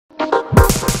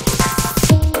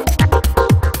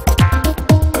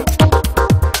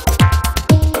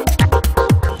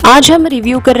आज हम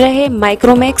रिव्यू कर रहे हैं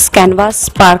माइक्रोमैक्स कैनवास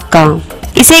स्पार्क का।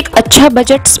 इसे एक अच्छा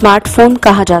बजट स्मार्टफोन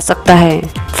कहा जा सकता है।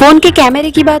 फोन के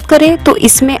कैमरे की बात करें तो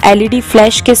इसमें एलईडी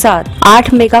फ्लैश के साथ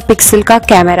 8 मेगापिक्सल का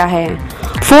कैमरा है।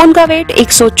 फोन का वेट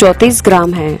 134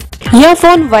 ग्राम है। यह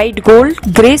phone white gold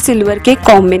grey silver के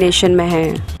कॉम्बिनेशन में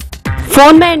है।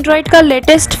 फोन में एंड्रॉइड का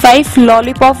लेटेस्ट 5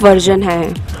 लॉलीपॉप वर्जन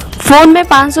है। फोन में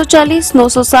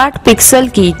 540/960 पिक्सल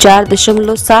की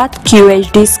 4.7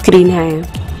 QHD स्क्रीन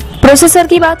है। प्रोसेसर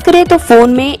की बात करें तो फोन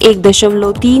में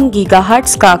 1.3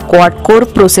 गीगाहर्ट्ज का क्वाड कोर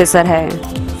प्रोसेसर है।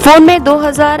 फोन में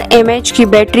 2000 mAh की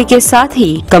बैटरी के साथ ही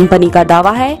कंपनी का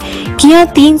दावा है कि यह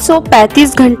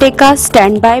 335 घंटे का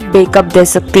स्टैंड बाय बैकअप दे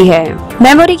सकती है।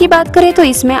 मेमोरी की बात करें तो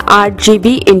इसमें 8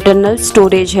 GB इंटरनल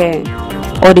स्टोरेज है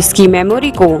और इसकी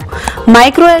मेमोरी को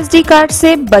माइक्रो SD कार्ड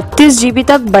से 32 GB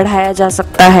तक बढ़ाया जा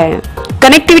सकता है।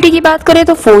 कनेक्टिविटी की बात करें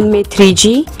तो फोन में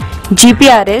 3G,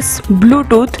 GPRS,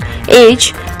 Bluetooth,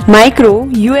 as, micro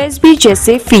USB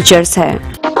जैसे फीचर्स है।